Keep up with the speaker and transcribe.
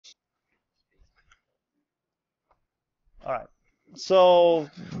All right. So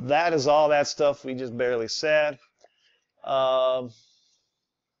that is all that stuff we just barely said. Um,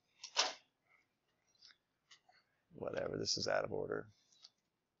 Whatever, this is out of order.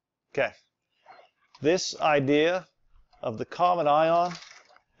 Okay. This idea of the common ion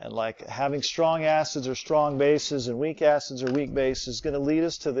and like having strong acids or strong bases and weak acids or weak bases is going to lead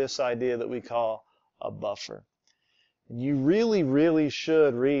us to this idea that we call a buffer. And you really, really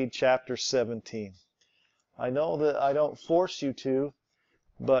should read chapter 17. I know that I don't force you to,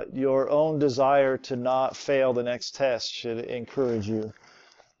 but your own desire to not fail the next test should encourage you.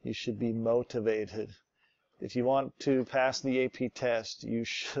 You should be motivated. If you want to pass the AP test, you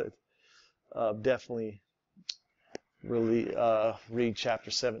should definitely really read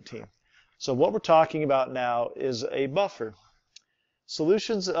chapter 17. So what we're talking about now is a buffer.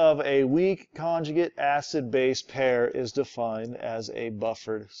 Solutions of a weak conjugate acid-base pair is defined as a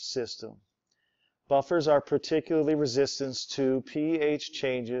buffered system. Buffers are particularly resistant to pH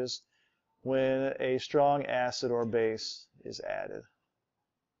changes when a strong acid or base is added.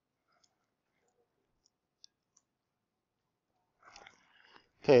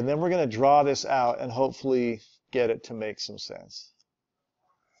 Okay, and then we're going to draw this out and hopefully get it to make some sense.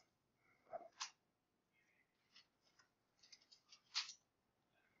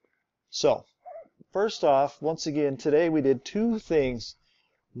 So, first off, once again, today we did two things.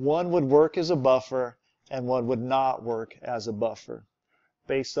 One would work as a buffer and one would not work as a buffer,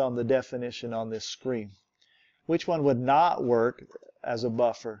 based on the definition on this screen. Which one would not work as a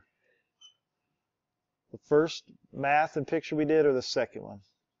buffer? The first math and picture we did or the second one?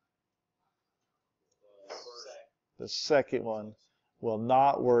 The second one will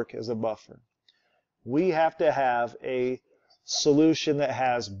not work as a buffer. We have to have a solution that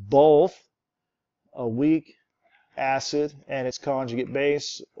has both a weak acid and its conjugate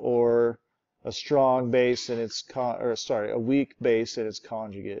base, or a strong base and its a weak base and its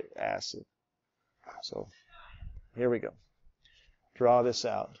conjugate acid. So here we go. Draw this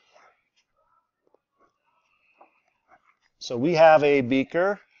out. So we have a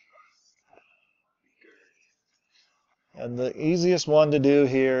beaker, and the easiest one to do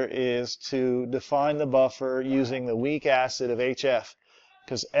here is to define the buffer using the weak acid of HF,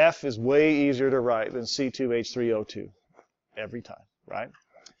 because F is way easier to write than C2H3O2 every time, right?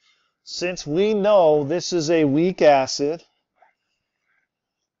 Since we know this is a weak acid,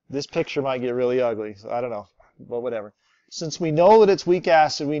 this picture might get really ugly, so I don't know, but whatever. Since we know that it's weak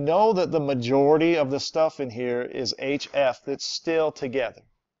acid, we know that the majority of the stuff in here is HF that's still together.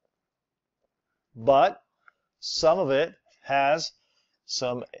 But some of it has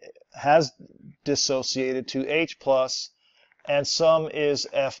dissociated to H plus, and some is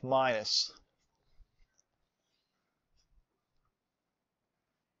F minus.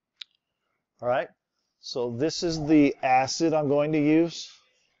 All right, so this is the acid I'm going to use,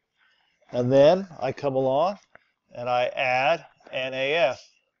 and then I come along and I add NaF.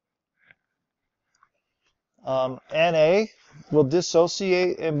 Na will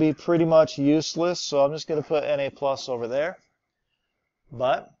dissociate and be pretty much useless, so I'm just going to put Na plus over there.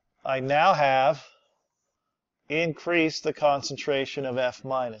 But I now have increased the concentration of F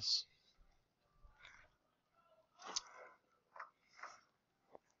minus.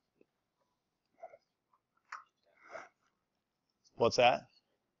 What's that?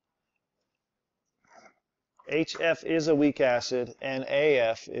 HF is a weak acid and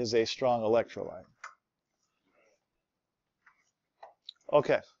AF is a strong electrolyte.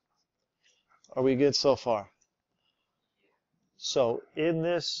 Okay, are we good so far? So in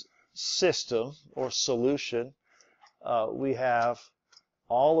this system or solution, we have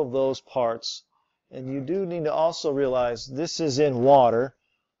all of those parts, and you do need to also realize this is in water,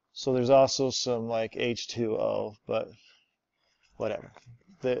 so there's also some like H2O, but whatever.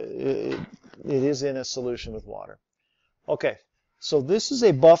 It is in a solution with water. Okay, so this is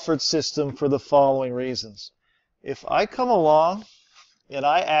a buffered system for the following reasons. If I come along and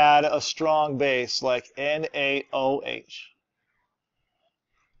I add a strong base like NaOH,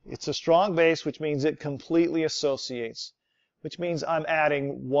 it's a strong base, which means it completely associates, which means I'm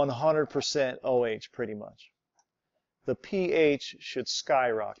adding 100% OH pretty much. The pH should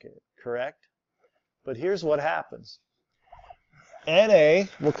skyrocket, correct? But here's what happens. Na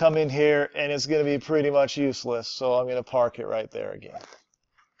will come in here and it's going to be pretty much useless, so I'm going to park it right there again.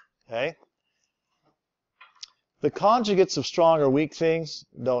 Okay? The conjugates of strong or weak things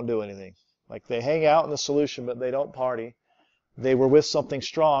don't do anything. Like they hang out in the solution, but they don't party. They were with something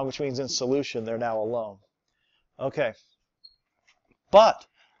strong, which means in solution they're now alone. Okay. But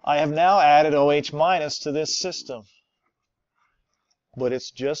I have now added OH minus to this system. But it's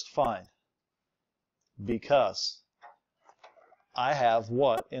just fine. Because I have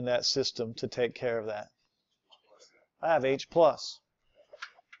what in that system to take care of that? I have H plus.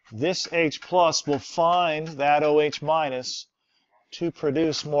 This H plus will find that OH minus to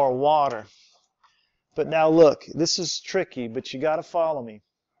produce more water. But now look, this is tricky, but you got to follow me.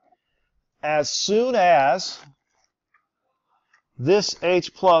 As soon as this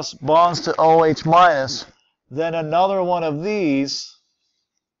H plus bonds to OH minus, then another one of these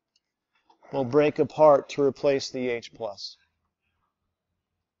will break apart to replace the H plus.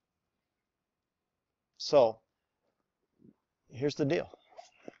 So, here's the deal.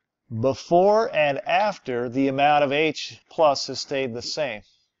 Before and after, the amount of H plus has stayed the same.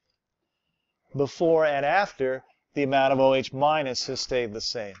 Before and after, the amount of OH minus has stayed the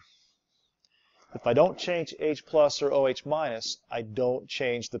same. If I don't change H plus or OH minus, I don't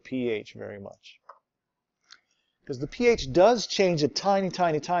change the pH very much. Because the pH does change a tiny,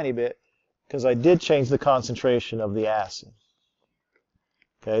 tiny, tiny bit, because I did change the concentration of the acid.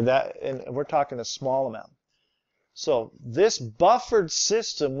 Okay, and we're talking a small amount. So this buffered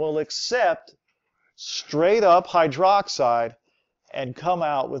system will accept straight up hydroxide and come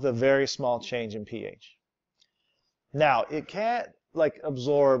out with a very small change in pH. Now, it can't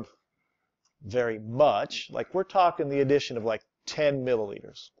absorb very much. Like, we're talking the addition of 10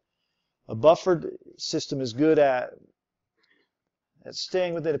 milliliters. A buffered system is good at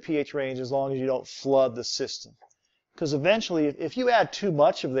staying within a pH range as long as you don't flood the system. Because eventually, if you add too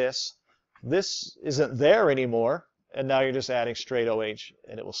much of this isn't there anymore, and now you're just adding straight OH,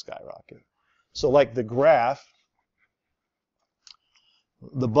 and it will skyrocket. So like the graph,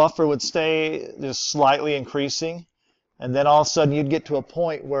 the buffer would stay just slightly increasing, and then all of a sudden you'd get to a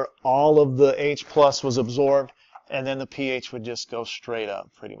point where all of the H plus was absorbed, and then the pH would just go straight up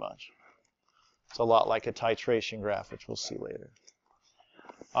pretty much. It's a lot like a titration graph, which we'll see later.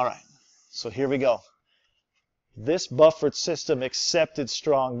 All right, so here we go. This buffered system accepted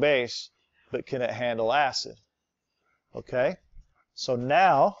strong base, but can it handle acid? Okay, so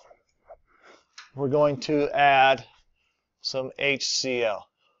now we're going to add some HCl.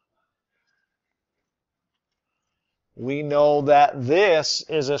 We know that this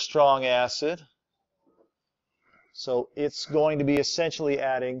is a strong acid, so it's going to be essentially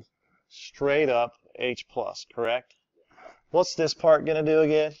adding straight up H plus, correct? What's this part going to do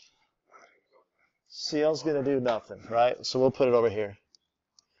again? Cl's going to do nothing, right? So we'll put it over here.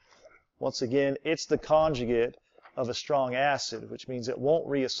 Once again, it's the conjugate of a strong acid, which means it won't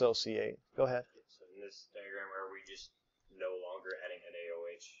reassociate. Go ahead. So in this diagram, are we just no longer adding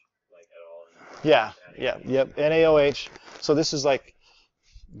NaOH at all? Yep, NaOH. So this is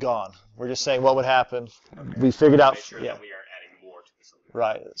gone. We're just saying what would happen. We figured out. Make sure that we aren't adding more to this.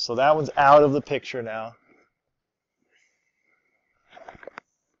 Right. So that one's out of the picture now.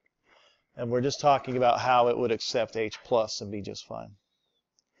 And we're just talking about how it would accept H plus and be just fine.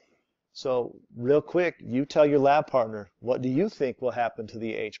 So real quick, you tell your lab partner, what do you think will happen to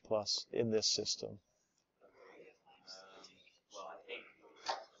the H plus in this system? Well, I think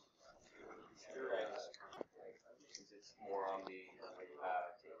you're right. It's more on the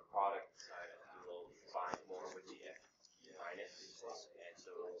product side. It will bind more with the F minus, and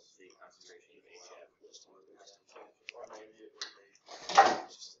so the concentration of HF will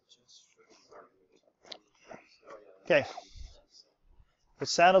Okay. It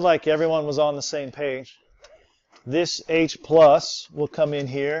sounded like everyone was on the same page. This H plus will come in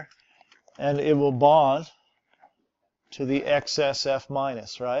here, and it will bond to the excess F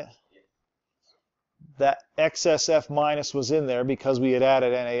minus, right? That excess F minus was in there because we had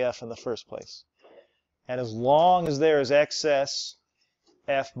added NaF in the first place. And as long as there is excess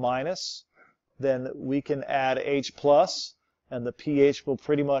F minus, then we can add H plus, and the pH will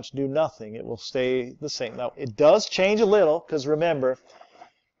pretty much do nothing. It will stay the same. Now, it does change a little, because remember,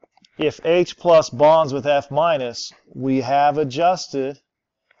 if H plus bonds with F minus, we have adjusted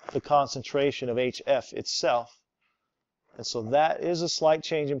the concentration of HF itself. And so that is a slight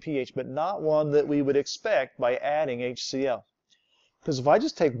change in pH, but not one that we would expect by adding HCl. Because if I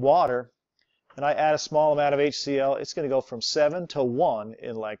just take water and I add a small amount of HCl, it's going to go from 7 to 1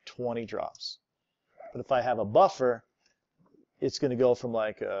 in 20 drops. But if I have a buffer, it's going to go from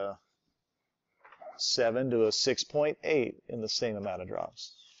a 7 to a 6.8 in the same amount of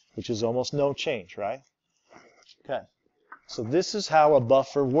drops, which is almost no change, right? Okay, so this is how a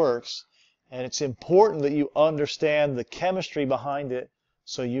buffer works, and it's important that you understand the chemistry behind it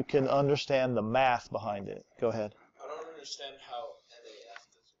so you can understand the math behind it. Go ahead. I don't understand how NaF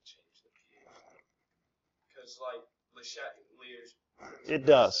doesn't change the pH. Because It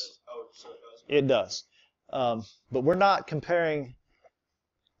does. Oh, so it does? It does. But we're not comparing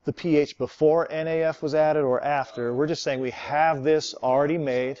the pH before NAF was added or after. We're just saying we have this already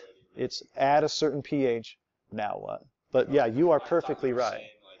made. It's at a certain pH. Now what? But yeah, you are perfectly right.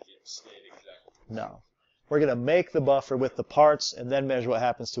 No. We're going to make the buffer with the parts and then measure what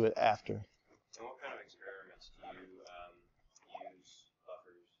happens to it after. And what kind of experiments do you use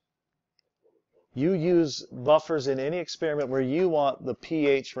buffers? You use buffers in any experiment where you want the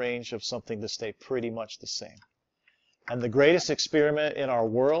pH range of something to stay pretty much the same. And the greatest experiment in our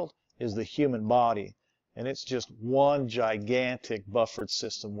world is the human body. And it's just one gigantic buffered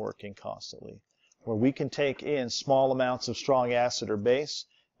system working constantly, where we can take in small amounts of strong acid or base,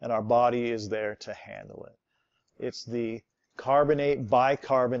 and our body is there to handle it. It's the carbonate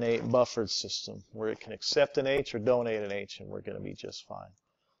bicarbonate buffered system, where it can accept an H or donate an H, and we're going to be just fine.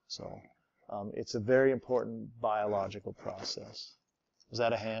 So it's a very important biological process. Is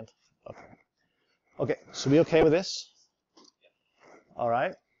that a hand? Okay. Okay, so we okay with this? All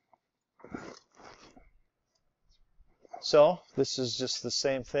right. So this is just the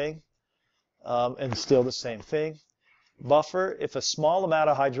same thing, and still the same thing. Buffer, if a small amount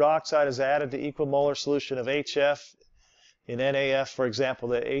of hydroxide is added to equimolar solution of HF in NaF, for example,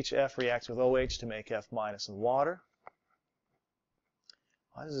 the HF reacts with OH to make F minus in water.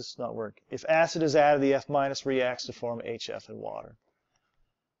 Why does this not work? If acid is added, the F minus reacts to form HF in water.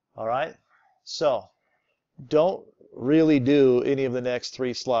 All right? So don't really do any of the next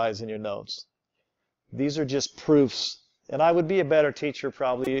 3 slides in your notes. These are just proofs. And I would be a better teacher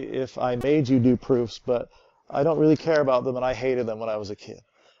probably if I made you do proofs, but I don't really care about them, and I hated them when I was a kid.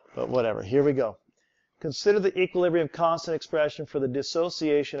 But whatever, here we go. Consider the equilibrium constant expression for the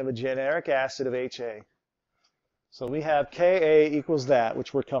dissociation of a generic acid of HA. So we have Ka equals that,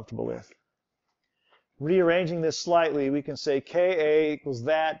 which we're comfortable with. Rearranging this slightly, we can say Ka equals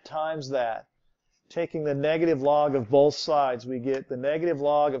that times that. Taking the negative log of both sides, we get the negative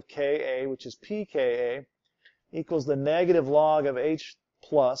log of Ka, which is pKa, equals the negative log of H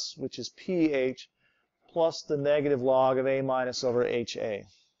plus, which is pH, plus the negative log of A minus over HA.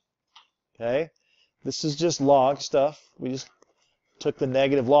 Okay? This is just log stuff. We just took the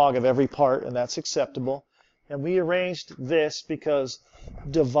negative log of every part, and that's acceptable. And we arranged this because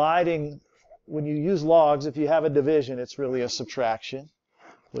dividing, when you use logs, if you have a division, it's really a subtraction,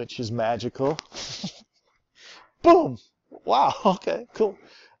 which is magical. Boom! Wow, okay, cool.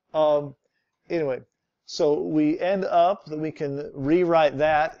 Anyway, so we end up that we can rewrite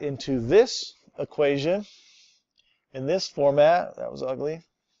that into this equation in this format. That was ugly.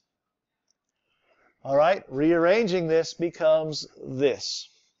 All right, rearranging this becomes this.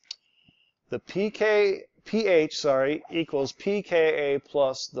 The pH equals pKa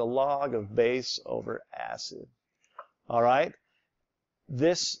plus the log of base over acid. All right,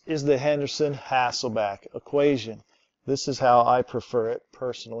 this is the Henderson-Hasselbalch equation. This is how I prefer it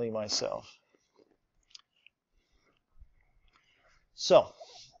personally myself. So,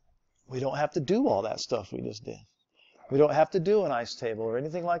 we don't have to do all that stuff we just did. We don't have to do an ice table or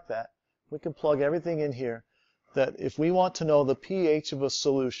anything like that. We can plug everything in here that if we want to know the pH of a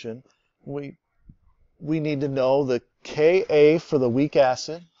solution, we need to know the Ka for the weak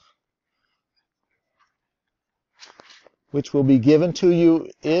acid, which will be given to you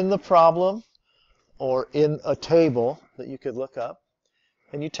in the problem or in a table that you could look up.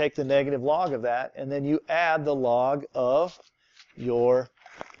 And you take the negative log of that, and then you add the log of your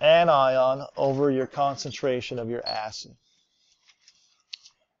anion over your concentration of your acid.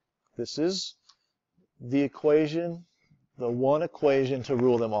 This is the equation, the one equation to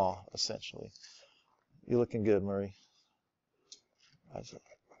rule them all, essentially. You're looking good, Murray.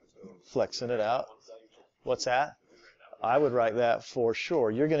 Flexing it out. What's that? I would write that for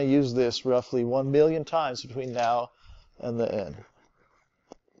sure. You're going to use this roughly 1 million times between now and the end.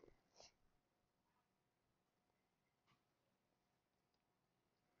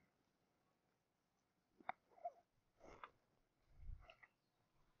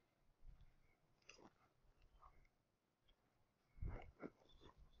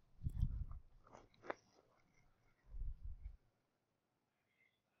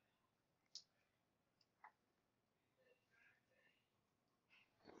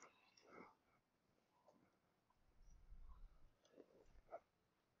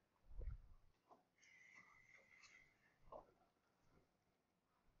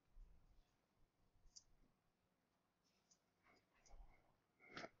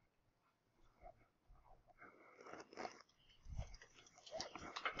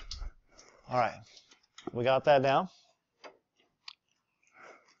 All right, we got that down?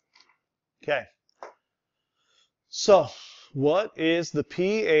 Okay. So, what is the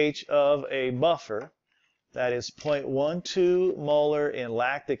pH of a buffer That is 0.12 molar in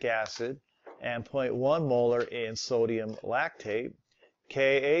lactic acid and 0.1 molar in sodium lactate.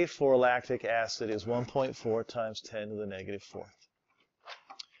 Ka for lactic acid is 1.4 times 10 to the negative fourth.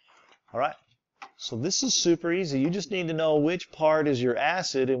 All right, so this is super easy. You just need to know which part is your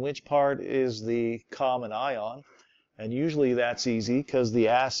acid and which part is the common ion. And usually that's easy because the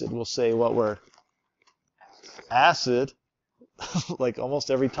acid will say what we're acid, like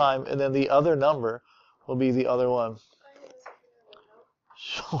almost every time, and then the other number will be the other one.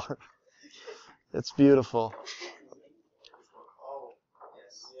 Sure. It's beautiful. Oh,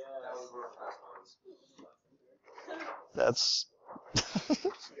 yes. Yeah. That was worth That's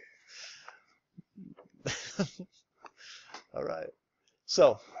all right.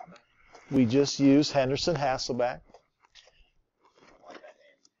 So we just use Henderson-Hasselbalch.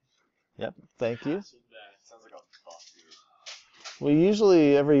 Yep, thank you. Sounds like a coffee. We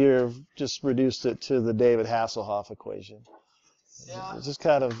usually every year just reduced it to the David Hasselhoff equation. Yeah. It just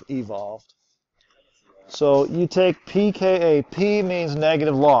kind of evolved. So you take pKa. P means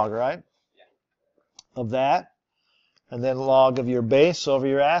negative log, right? Of that. And then log of your base over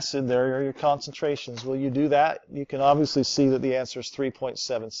your acid, there are your concentrations. Will you do that? You can obviously see that the answer is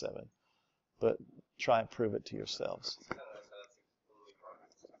 3.77. But try and prove it to yourselves.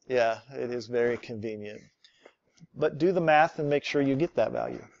 Yeah, it is very convenient. But do the math and make sure you get that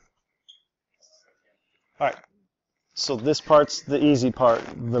value. All right. So this part's the easy part.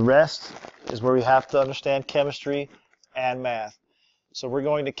 The rest is where we have to understand chemistry and math. So we're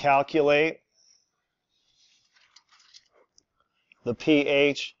going to calculate the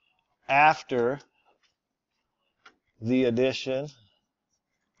pH after the addition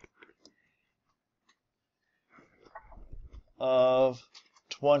of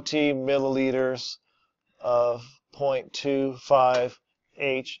 20 milliliters of 0.25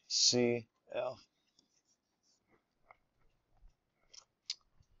 HCl.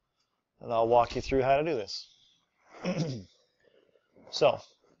 And I'll walk you through how to do this. So,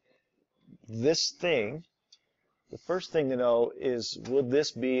 this thing, the first thing to know is, would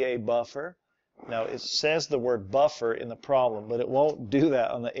this be a buffer? Now, it says the word buffer in the problem, but it won't do that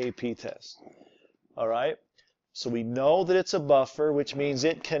on the AP test. All right? So we know that it's a buffer, which means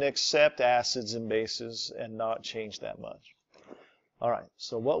it can accept acids and bases and not change that much. All right,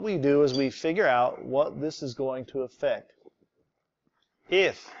 so what we do is we figure out what this is going to affect.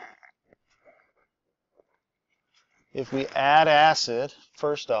 If we add acid,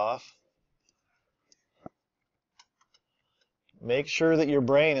 first off, make sure that your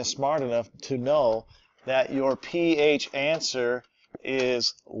brain is smart enough to know that your pH answer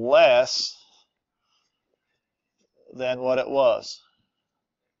is less than what it was.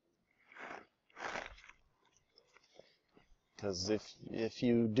 Because if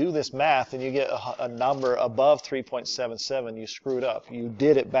you do this math and you get a number above 3.77, you screwed up. You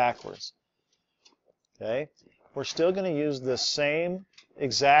did it backwards. Okay? We're still going to use the same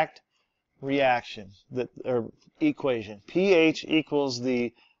exact reaction, or equation. pH equals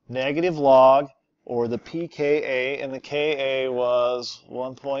the negative log, or the pKa, and the Ka was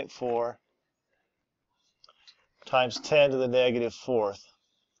 1.4 times 10 to the negative fourth.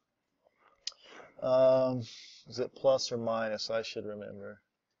 Is it plus or minus? I should remember.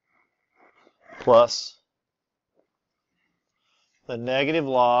 Plus the negative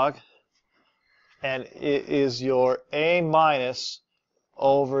log, and it is your A minus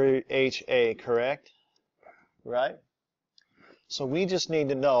over HA, correct? Right? So we just need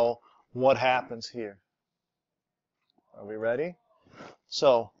to know what happens here. Are we ready?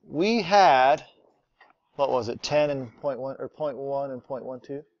 So we had, what was it, 10 and 0.1, or 0.1 and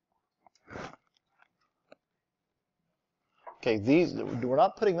 0.12? Okay, we're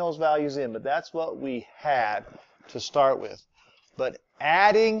not putting those values in, but that's what we had to start with. But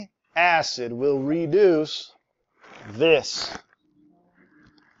adding acid will reduce this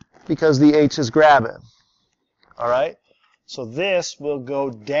because the H is grabbing. All right? So this will go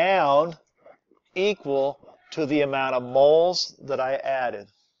down equal to the amount of moles that I added.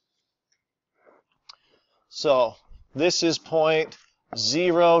 So this is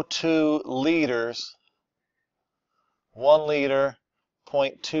 0.02 liters. 1 liter,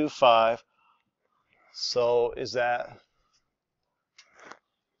 0.25. So is that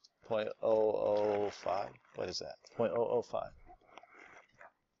 0.005? What is that? 0.005.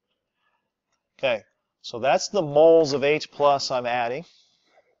 Okay, so that's the moles of H plus I'm adding.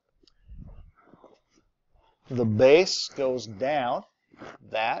 The base goes down,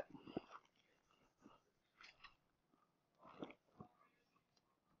 that.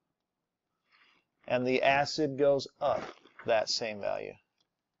 And the acid goes up, that same value.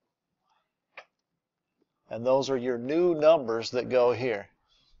 And those are your new numbers that go here.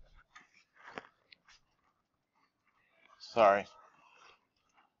 Sorry.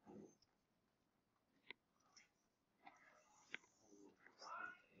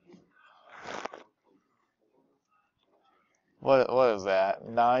 What is that?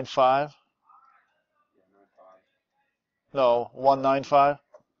 9.5? No, 195?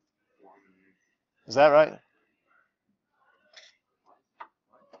 Is that right?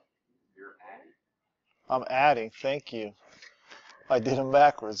 I'm adding, thank you. I did them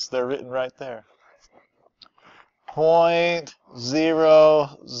backwards. They're written right there.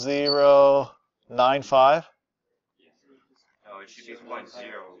 0.0095? No, it should be 0.0.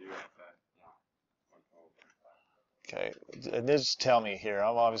 Okay, and just tell me here.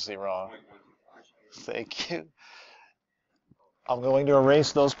 I'm obviously wrong. Thank you. I'm going to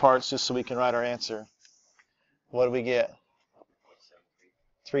erase those parts just so we can write our answer. What do we get?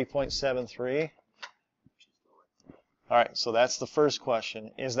 3.73. All right, so that's the first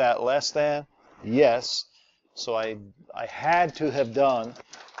question. Is that less than? Yes. So I had to have done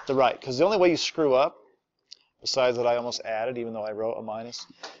the right, because the only way you screw up, besides that I almost added, even though I wrote a minus,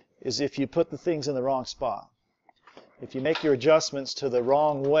 is if you put the things in the wrong spot. If you make your adjustments to the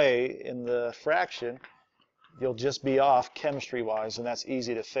wrong way in the fraction, you'll just be off chemistry-wise, and that's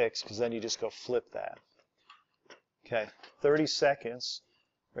easy to fix, because then you just go flip that. Okay, 30 seconds.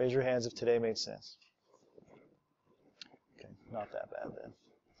 Raise your hands if today made sense. Okay, not that bad then.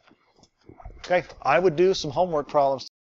 Okay, I would do some homework problems